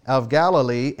Bethsaida of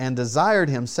Galilee, and desired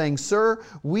him, saying, Sir,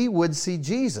 we would see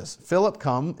Jesus. Philip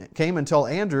came and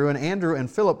told Andrew, and Andrew and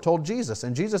Philip told Jesus.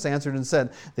 And Jesus answered and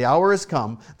said, The hour is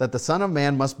come that the Son of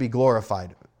Man must be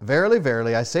glorified. Verily,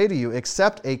 verily, I say to you,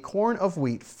 except a corn of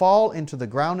wheat fall into the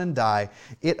ground and die,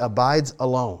 it abides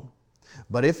alone.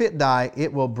 But if it die,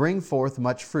 it will bring forth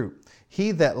much fruit.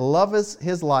 He that loveth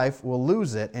his life will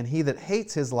lose it, and he that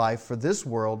hates his life for this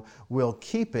world will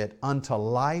keep it unto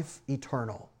life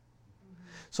eternal.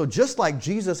 So just like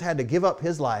Jesus had to give up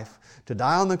his life to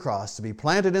die on the cross, to be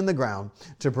planted in the ground,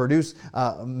 to produce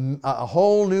a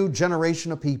whole new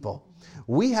generation of people,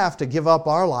 we have to give up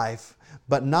our life,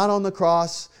 but not on the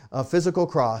cross, a physical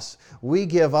cross. We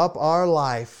give up our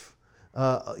life,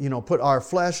 put our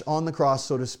flesh on the cross,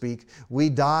 so to speak. We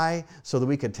die so that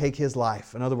we could take his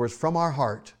life. In other words, from our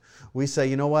heart, we say,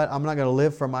 you know what? I'm not going to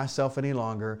live for myself any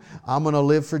longer. I'm going to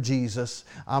live for Jesus.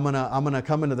 I'm going to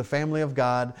come into the family of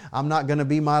God. I'm not going to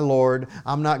be my Lord.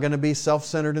 I'm not going to be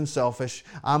self-centered and selfish.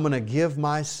 I'm going to give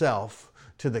myself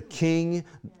to the King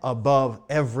above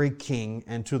every king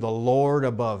and to the Lord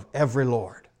above every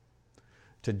Lord,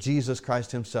 to Jesus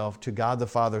Christ himself, to God the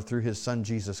Father through his Son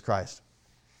Jesus Christ.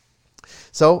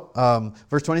 So,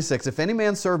 verse 26, if any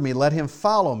man serve me, let him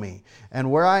follow me.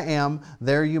 And where I am,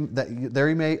 there you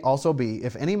may also be.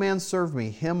 If any man serve me,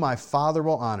 him my Father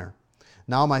will honor.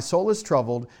 Now my soul is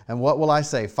troubled, and what will I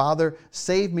say? Father,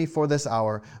 save me for this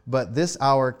hour. But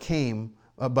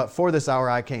for this hour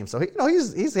I came. So he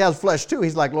has flesh too.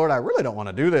 He's like, Lord, I really don't want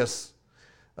to do this.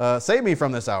 Save me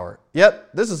from this hour.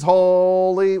 Yet this is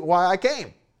wholly why I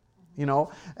came.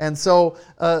 And so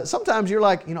sometimes you're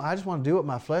like, I just want to do what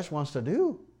my flesh wants to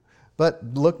do. But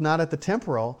look not at the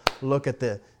temporal, look at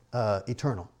the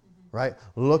eternal, right?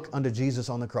 Look unto Jesus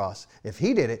on the cross. If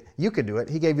He did it, you could do it.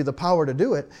 He gave you the power to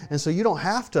do it. And so you don't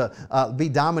have to be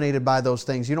dominated by those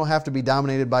things. You don't have to be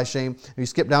dominated by shame. You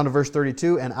skip down to verse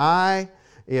 32, and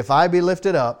if I be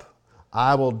lifted up,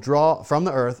 I will draw from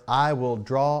the earth, I will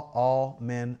draw all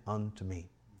men unto me.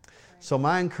 So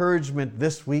my encouragement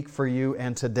this week for you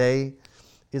and today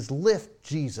is lift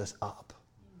Jesus up.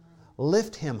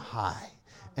 Lift Him high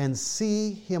and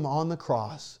see Him on the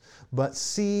cross, but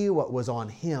see what was on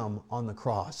Him on the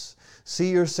cross.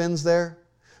 See your sins there.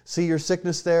 See your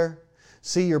sickness there.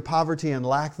 See your poverty and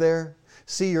lack there.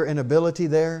 See your inability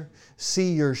there.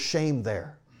 See your shame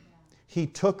there. He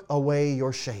took away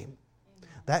your shame.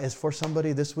 That is for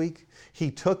somebody this week.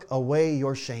 He took away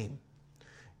your shame.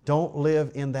 Don't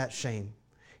live in that shame.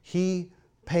 He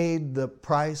paid the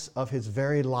price of His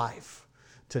very life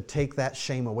to take that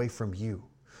shame away from you,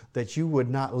 that you would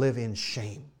not live in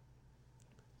shame.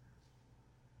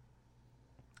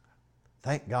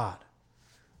 Thank God.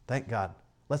 Thank God.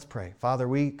 Let's pray. Father,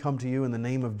 we come to You in the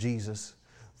name of Jesus.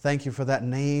 Thank You for that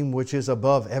name which is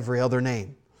above every other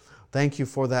name. Thank You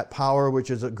for that power which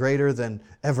is greater than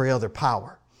every other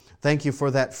power. Thank You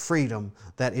for that freedom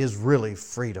that is really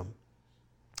freedom.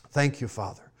 Thank You,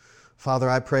 Father. Father,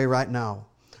 I pray right now.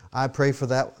 I pray for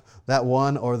that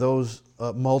one or those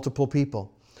multiple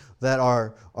people that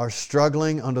are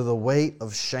struggling under the weight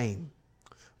of shame.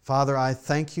 Father, I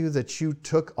thank You that You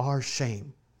took our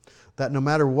shame, that no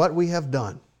matter what we have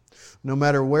done, no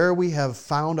matter where we have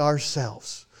found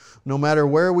ourselves, no matter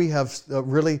where we have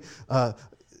really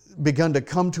begun to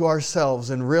come to ourselves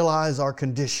and realize our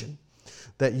condition,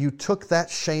 that You took that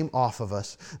shame off of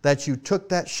us, that You took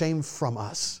that shame from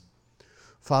us.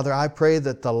 Father, I pray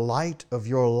that the light of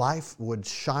Your life would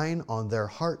shine on their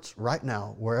hearts right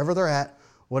now, wherever they're at,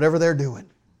 whatever they're doing.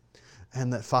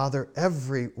 And that, Father,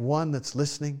 everyone that's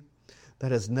listening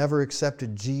that has never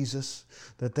accepted Jesus,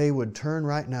 that they would turn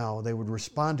right now, they would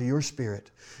respond to Your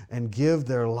Spirit and give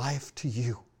their life to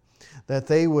You. That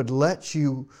they would let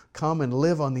You come and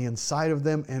live on the inside of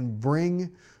them and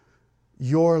bring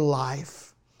Your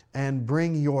life and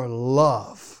bring Your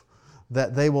love,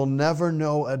 that they will never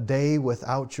know a day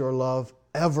without Your love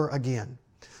ever again,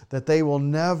 that they will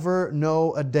never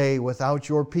know a day without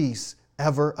Your peace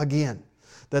ever again,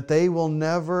 that they will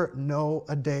never know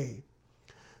a day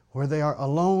where they are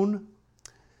alone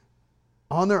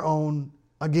on their own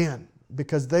again,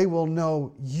 because they will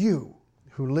know You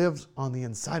who lives on the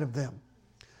inside of them.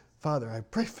 Father, I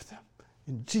pray for them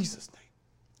in Jesus' name.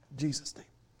 In Jesus' name.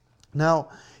 Now,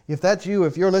 if that's you,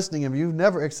 if you're listening and you've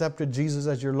never accepted Jesus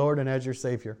as your Lord and as your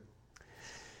Savior,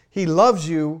 He loves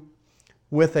you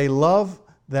with a love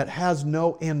that has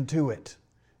no end to it.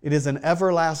 It is an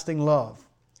everlasting love.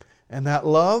 And that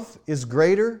love is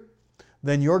greater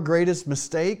than your greatest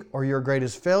mistake or your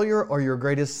greatest failure or your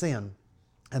greatest sin.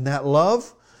 And that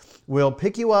love will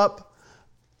pick you up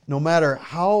no matter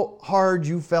how hard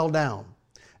you fell down.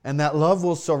 And that love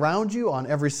will surround you on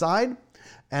every side.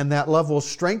 And that love will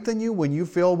strengthen you when you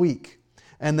feel weak.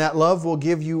 And that love will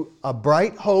give you a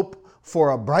bright hope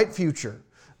for a bright future.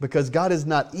 Because God is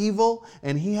not evil,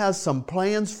 and He has some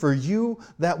plans for you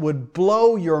that would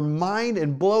blow your mind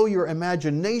and blow your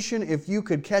imagination if you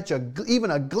could catch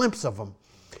even a glimpse of them.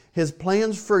 His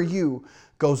plans for you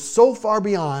go so far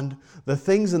beyond the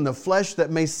things in the flesh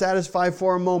that may satisfy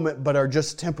for a moment but are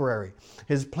just temporary.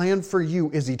 His plan for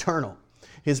you is eternal.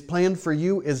 His plan for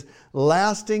you is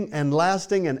lasting and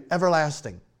lasting and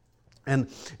everlasting. And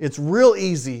it's real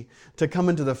easy to come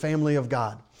into the family of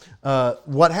God.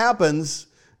 What happens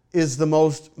is the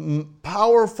most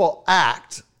powerful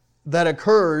act that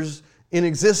occurs in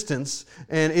existence,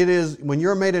 and it is when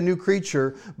you're made a new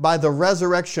creature by the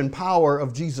resurrection power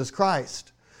of Jesus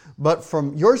Christ. But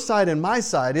from your side and my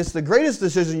side, it's the greatest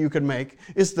decision you could make.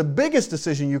 It's the biggest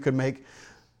decision you could make.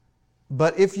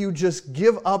 But if you just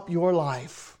give up your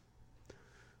life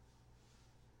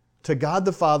to God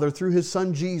the Father through His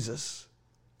Son Jesus,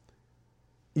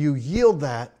 you yield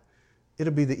that,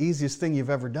 it'll be the easiest thing you've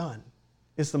ever done.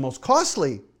 It's the most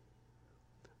costly,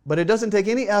 but it doesn't take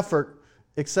any effort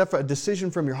except for a decision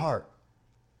from your heart.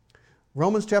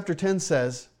 Romans chapter 10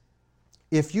 says,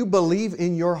 if you believe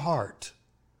in your heart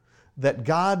that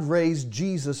God raised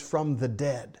Jesus from the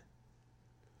dead,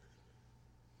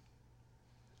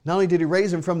 not only did He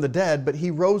raise Him from the dead, but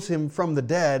He rose Him from the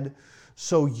dead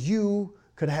so you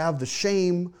could have the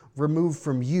shame removed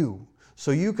from you. So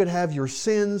you could have your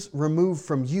sins removed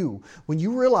from you. When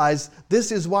you realize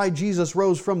this is why Jesus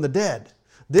rose from the dead,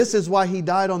 This is why He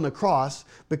died on the cross,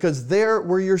 because there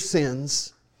were your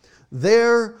sins.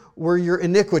 There were your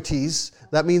iniquities.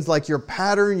 That means like your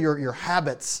pattern, your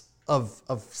habits of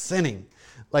sinning.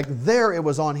 Like there it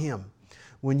was on Him.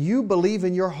 When you believe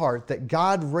in your heart that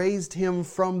God raised Him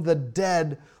from the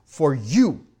dead for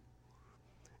you,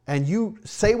 and you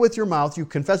say with your mouth, you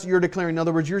confess, you're declaring, in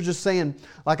other words, you're just saying,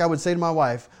 like I would say to my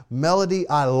wife, Melody,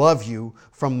 I love you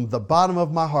from the bottom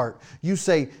of my heart. You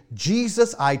say,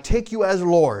 Jesus, I take you as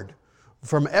Lord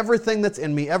from everything that's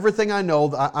in me, everything I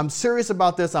know. I'm serious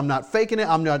about this. I'm not faking it.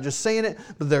 I'm not just saying it,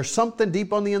 but there's something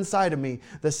deep on the inside of me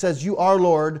that says you are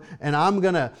Lord, and I'm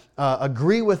going to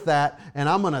agree with that, and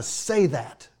I'm going to say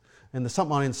that. And the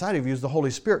something on the inside of you is the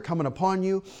Holy Spirit coming upon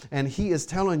you, and He is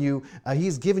telling you,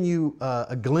 He's giving you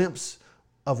a glimpse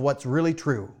of what's really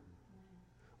true.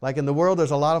 Like in the world,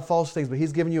 there's a lot of false things, but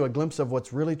He's giving you a glimpse of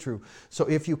what's really true. So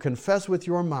if you confess with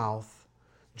your mouth,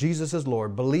 Jesus is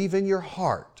Lord, believe in your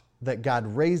heart that God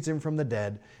raised Him from the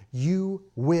dead, you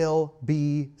will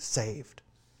be saved.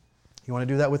 You want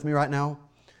to do that with me right now?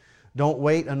 Don't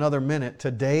wait another minute.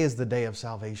 Today is the day of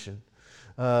salvation.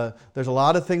 There's a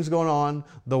lot of things going on.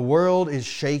 The world is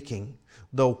shaking.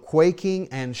 The quaking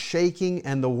and shaking,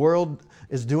 and the world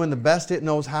is doing the best it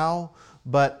knows how,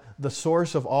 but the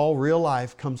source of all real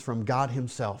life comes from God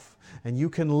Himself. And you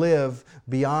can live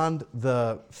beyond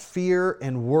the fear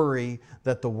and worry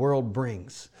that the world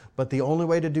brings. But the only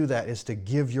way to do that is to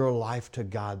give your life to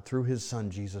God through His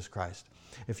Son, Jesus Christ.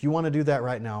 If you want to do that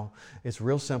right now, it's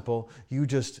real simple. You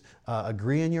just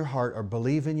agree in your heart or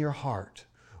believe in your heart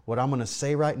what I'm going to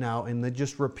say right now, and then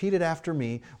just repeat it after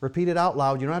me. Repeat it out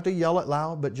loud. You don't have to yell it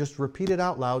loud, but just repeat it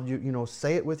out loud. You know,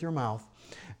 say it with your mouth.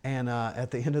 And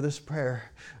at the end of this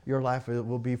prayer, your life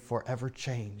will be forever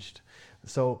changed.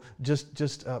 So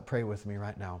just pray with me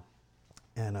right now.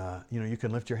 And, you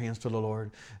can lift your hands to the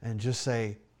Lord and just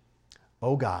say,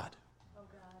 Oh God,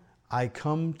 I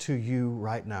come to you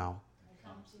right now.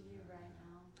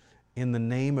 In the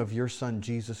name of your Son,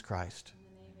 Jesus Christ.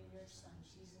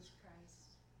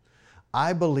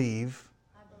 I believe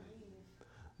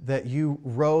that you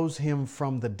rose Him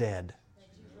from the dead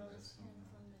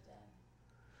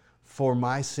for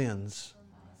my sins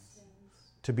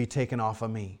to be taken off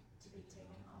of me.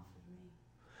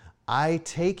 I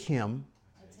take Him,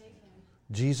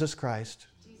 Jesus Christ,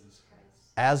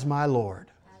 as my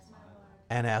Lord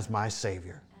and as my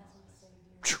Savior.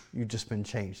 You've just been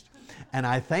changed. And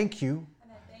I thank you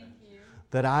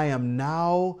that I am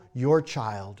now your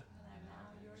child.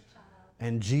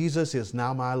 And Jesus is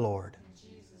now my Lord.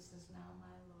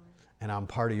 And I'm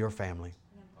part of your family.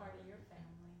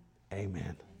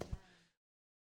 Amen.